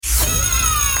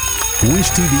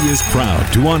Wish TV is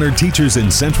proud to honor teachers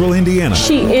in Central Indiana.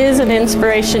 She is an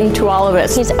inspiration to all of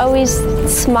us. He's always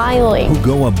smiling. Who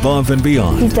go above and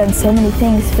beyond. He's done so many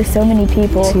things for so many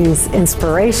people. He's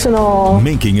inspirational.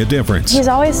 Making a difference. He's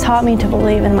always taught me to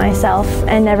believe in myself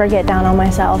and never get down on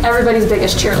myself. Everybody's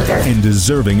biggest cheerleader. And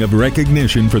deserving of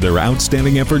recognition for their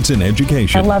outstanding efforts in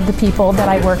education. I love the people that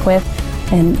I work with.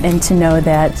 And to know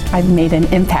that I've made an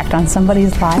impact on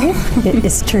somebody's life, it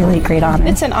is truly a great honor.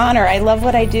 It's an honor. I love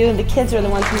what I do, and the kids are the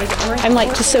ones who make it work. I'm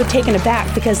just so taken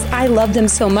aback because I love them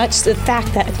so much. The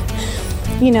fact that,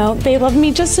 they love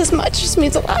me just as much just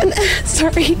means a lot.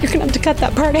 Sorry, you're going to have to cut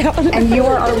that part out. And you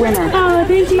are our winner. Oh,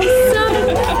 thank you so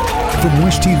much. From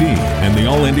Wish TV and the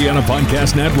All Indiana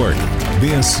Podcast Network,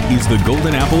 this is the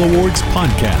Golden Apple Awards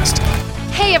podcast.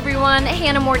 Hey everyone,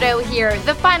 Hannah Mordeau here.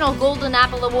 The final Golden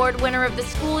Apple Award winner of the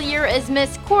school year is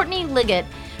Miss Courtney Liggett.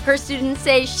 Her students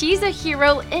say she's a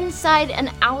hero inside and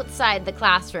outside the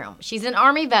classroom. She's an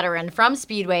Army veteran from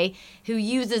Speedway who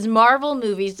uses Marvel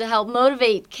movies to help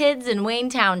motivate kids in Wayne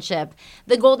Township.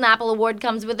 The Golden Apple Award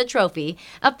comes with a trophy,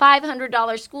 a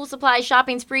 $500 school supply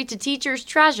shopping spree to teachers'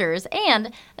 treasures,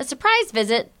 and a surprise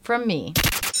visit from me.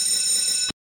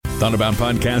 Thought about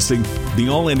podcasting? The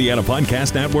All Indiana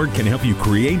Podcast Network can help you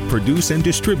create, produce, and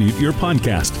distribute your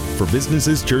podcast for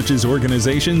businesses, churches,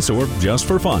 organizations, or just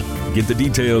for fun. Get the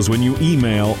details when you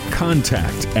email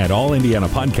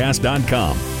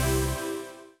contact@allindianapodcast.com.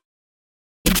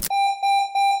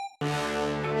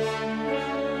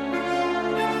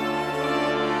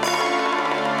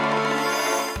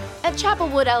 At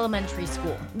Chapelwood Elementary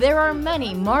School, there are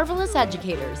many marvelous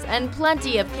educators and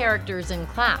plenty of characters in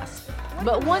class.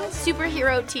 But one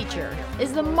superhero teacher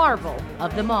is the marvel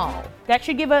of them all. That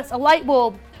should give us a light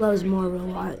bulb. Loves Marvel a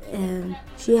lot, and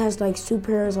she has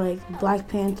superheroes like Black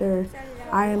Panther,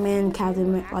 Iron Man,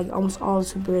 Captain, almost all the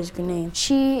superheroes you can name.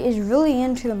 She is really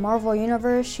into the Marvel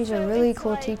universe. She's a really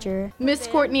cool teacher. Miss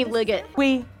Courtney Liggett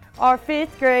We are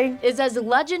 5th grade. is as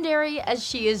legendary as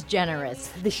she is generous.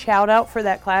 The shout out for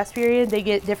that class period, they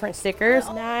get different stickers.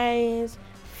 Nice,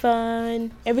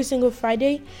 fun. Every single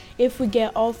Friday, if we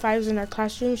get all 5s in our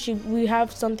classroom, we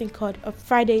have something called a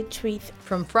Friday treat.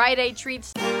 From Friday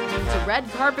treats to red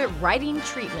carpet writing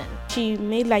treatment. She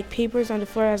made papers on the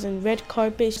floor as in red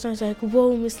carpet. So I was like,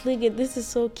 whoa, Miss Liggett, this is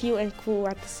so cute and cool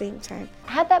at the same time.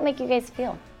 How'd that make you guys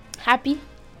feel? Happy,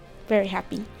 very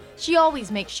happy. She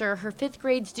always makes sure her 5th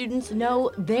grade students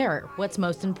know they're what's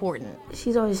most important.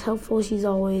 She's always helpful. She's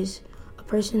always a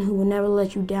person who will never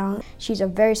let you down. She's a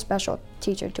very special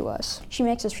teacher to us. She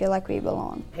makes us feel like we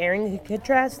belong. Pairing,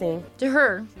 contrasting. To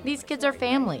her, these kids are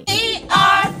family. We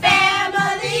are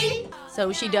family.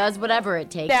 So she does whatever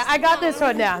it takes. Yeah, I got this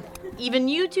one down. Even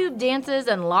YouTube dances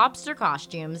and lobster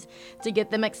costumes to get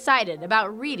them excited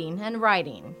about reading and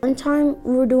writing. One time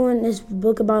we were doing this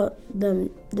book about the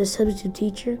substitute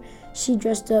teacher. She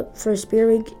dressed up for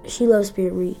Spirit Week. She loves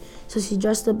Spirit Week, so she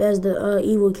dressed up as the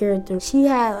evil character. She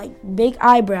had big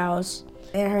eyebrows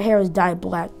and her hair was dyed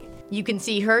black. You can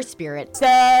see her spirit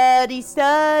Study,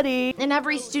 study. in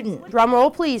every student Drum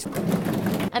roll, please.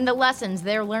 and the lessons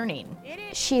they're learning.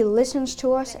 She listens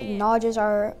to us, acknowledges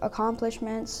our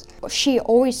accomplishments. She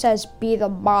always says, be the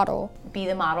model. Be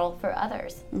the model for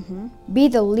others. Be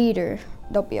the leader,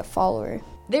 don't be a follower.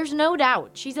 There's no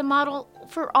doubt she's a model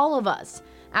for all of us.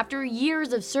 After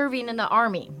years of serving in the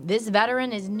Army, this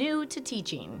veteran is new to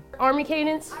teaching. Army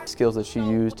cadence. Skills that she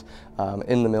used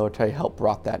in the military helped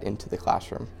brought that into the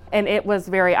classroom. And it was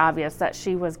very obvious that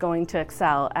she was going to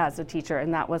excel as a teacher,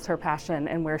 and that was her passion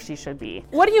and where she should be.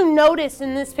 What do you notice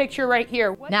in this picture right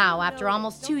here? Now, after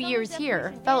almost 2 years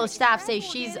here, fellow staff say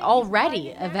she's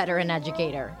already a veteran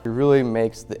educator. It really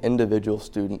makes the individual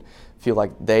student feel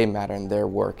like they matter and their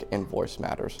work and voice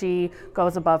matters. She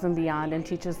goes above and beyond and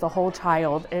teaches the whole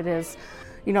child. It is,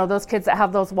 those kids that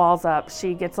have those walls up,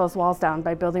 she gets those walls down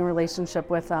by building relationship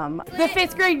with them. The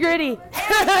 5th grade gritty.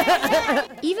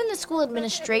 Even the school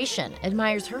administration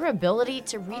admires her ability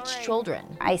to reach children.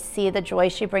 I see the joy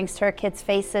she brings to her kids'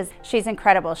 faces. She's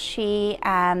incredible. She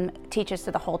teaches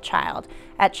to the whole child.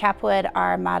 At Chapwood,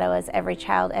 our motto is every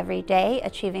child, every day,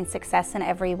 achieving success in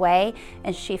every way,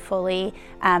 and she fully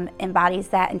embodies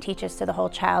that and teaches to the whole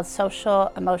child,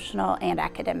 social, emotional, and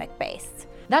academic based.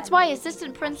 That's why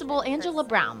Assistant Principal Angela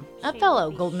Brown, a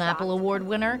fellow Golden Apple Award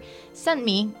winner, sent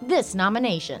me this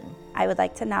nomination. I would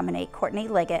like to nominate Courtney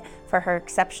Liggett for her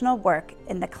exceptional work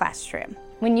in the classroom.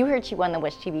 When you heard she won the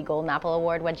Wish TV Golden Apple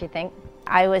Award, what'd you think?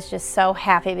 I was just so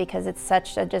happy because it's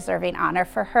such a deserving honor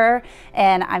for her,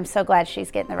 and I'm so glad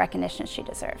she's getting the recognition she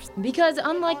deserves. Because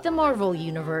unlike the Marvel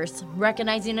universe,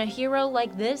 recognizing a hero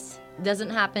like this doesn't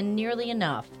happen nearly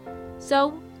enough.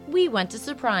 So we went to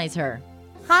surprise her.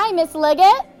 Hi, Miss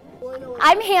Liggett.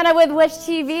 I'm Hannah with Wish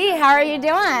TV. How are you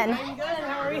doing? I'm good.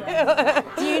 How are you?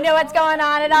 Do you know what's going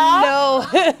on at all? No.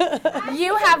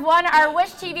 You have won our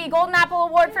Wish TV Golden Apple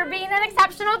Award for being an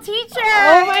exceptional teacher.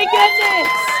 Oh my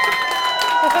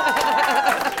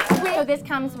goodness. So this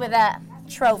comes with a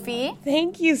trophy.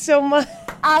 Thank you so much.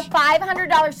 A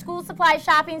 $500 school supply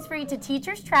shopping spree to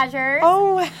Teachers Treasures.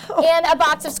 Oh, wow. And a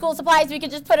box of school supplies. We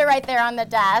could just put it right there on the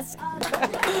desk.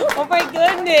 Oh my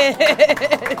goodness.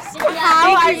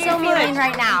 How are you feeling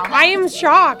right now? I am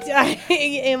shocked. I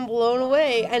am blown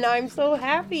away, and I'm so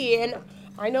happy. And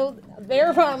I know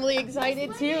they're probably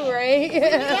excited too, right?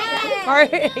 Yes.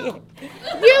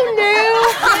 You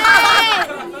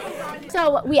knew.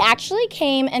 So we actually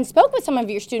came and spoke with some of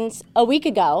your students a week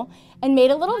ago and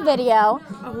made a little video.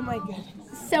 Oh my goodness.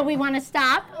 So we want to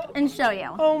stop and show you.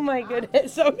 Oh my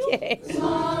goodness, okay.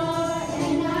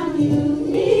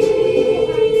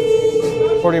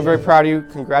 Courtney, I'm very proud of you.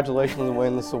 Congratulations on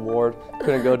winning this award.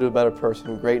 Couldn't go to a better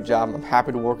person. Great job. I'm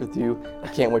happy to work with you. I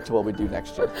can't wait to what we do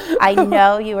next year. I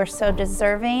know you are so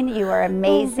deserving. You are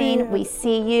amazing. We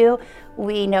see you.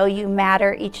 We know you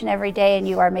matter each and every day, and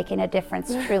you are making a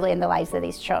difference truly in the lives of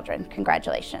these children.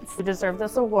 Congratulations. You deserve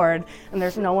this award, and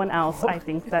there's no one else, I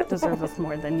think, that deserves this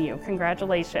more than you.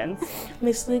 Congratulations.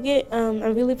 Miss Liggett, I'm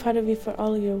really proud of you for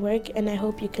all of your work, and I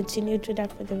hope you continue to do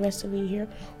that for the rest of the year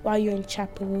while you're in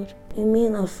Chapelwood. You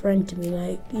mean a friend to me.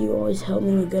 Like, you always help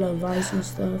me with good advice and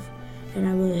stuff, and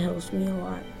that really helps me a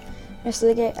lot. Miss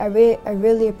Liggett, I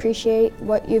really appreciate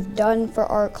what you've done for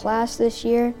our class this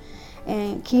year,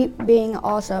 and keep being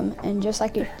awesome. And just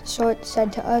like you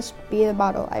said to us, be the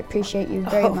model. I appreciate you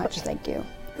very much. Thank you.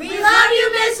 We love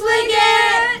you, Miss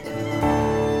Liggett!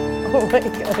 Oh my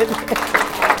goodness.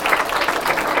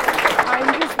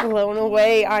 I'm just blown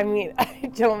away. I mean, I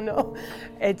don't know.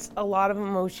 It's a lot of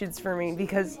emotions for me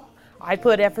because I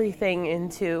put everything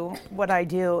into what I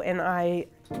do, and I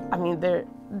mean,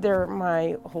 they're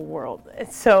my whole world.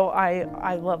 So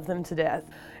I love them to death.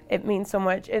 It means so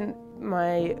much. And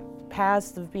my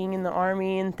past of being in the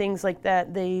Army and things like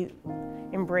that, they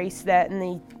embrace that and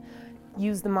they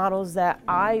use the models that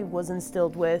I was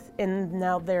instilled with, and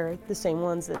now they're the same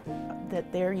ones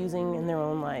that they're using in their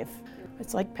own life.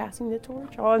 It's like passing the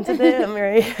torch on to them,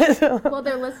 right? Well,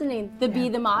 they're listening. Be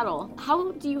the model.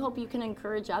 How do you hope you can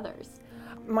encourage others?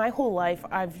 My whole life,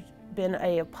 I've been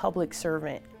a public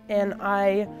servant, and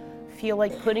I feel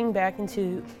like putting back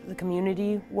into the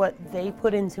community what they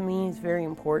put into me is very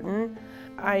important.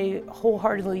 I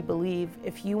wholeheartedly believe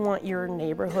if you want your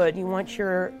neighborhood, you want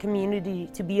your community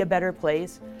to be a better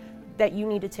place, that you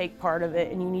need to take part of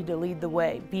it and you need to lead the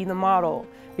way, be the model,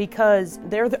 because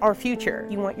they're our future.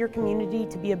 You want your community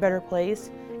to be a better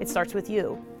place, it starts with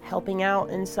you, helping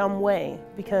out in some way,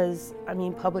 because I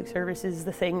mean, public service is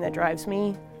the thing that drives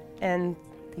me, and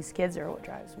these kids are what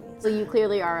drives me. So you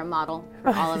clearly are a model for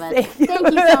all of us. Thank you. Thank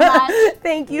you so much.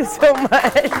 Thank you so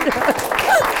much.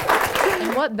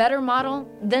 And what better model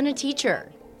than a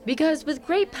teacher? Because with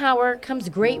great power comes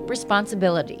great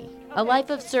responsibility, a life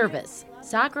of service,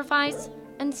 sacrifice,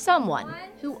 and someone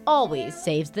who always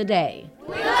saves the day.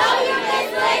 We love you,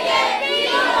 Miss Liggett! Be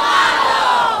the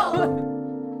model!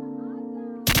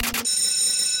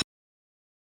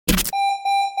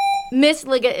 Miss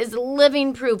Liggett is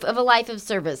living proof of a life of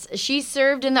service. She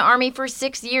served in the Army for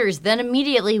 6 years, then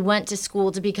immediately went to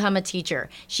school to become a teacher.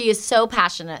 She is so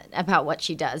passionate about what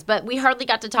she does, but we hardly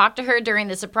got to talk to her during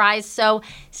the surprise, so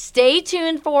stay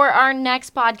tuned for our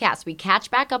next podcast. We catch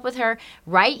back up with her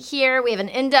right here. We have an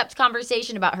in-depth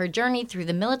conversation about her journey through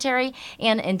the military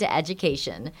and into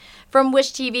education. From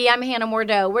Wish TV, I'm Hannah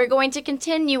Mordeau. We're going to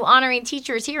continue honoring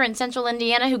teachers here in Central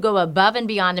Indiana who go above and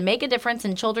beyond to make a difference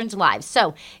in children's lives.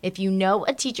 So if you know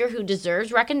a teacher who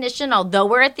deserves recognition, although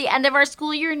we're at the end of our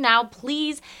school year now,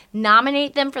 please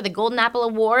nominate them for the Golden Apple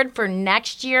Award for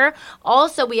next year.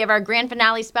 Also, we have our grand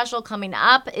finale special coming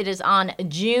up. It is on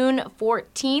June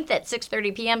 14th at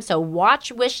 6:30 p.m. So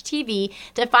watch Wish TV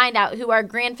to find out who our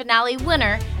grand finale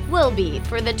winner will be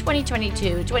for the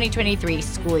 2022-2023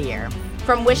 school year.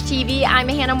 From Wish TV, I'm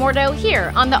Hannah Mordeau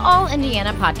here on the All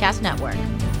Indiana Podcast Network.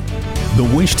 The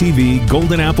Wish TV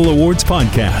Golden Apple Awards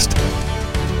podcast.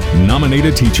 Nominate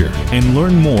a teacher and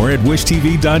learn more at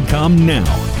wishtv.com now.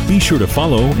 Be sure to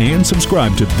follow and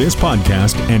subscribe to this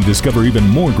podcast and discover even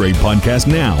more great podcasts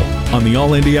now on the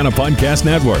All Indiana Podcast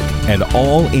Network at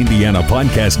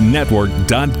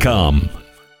allindianapodcastnetwork.com.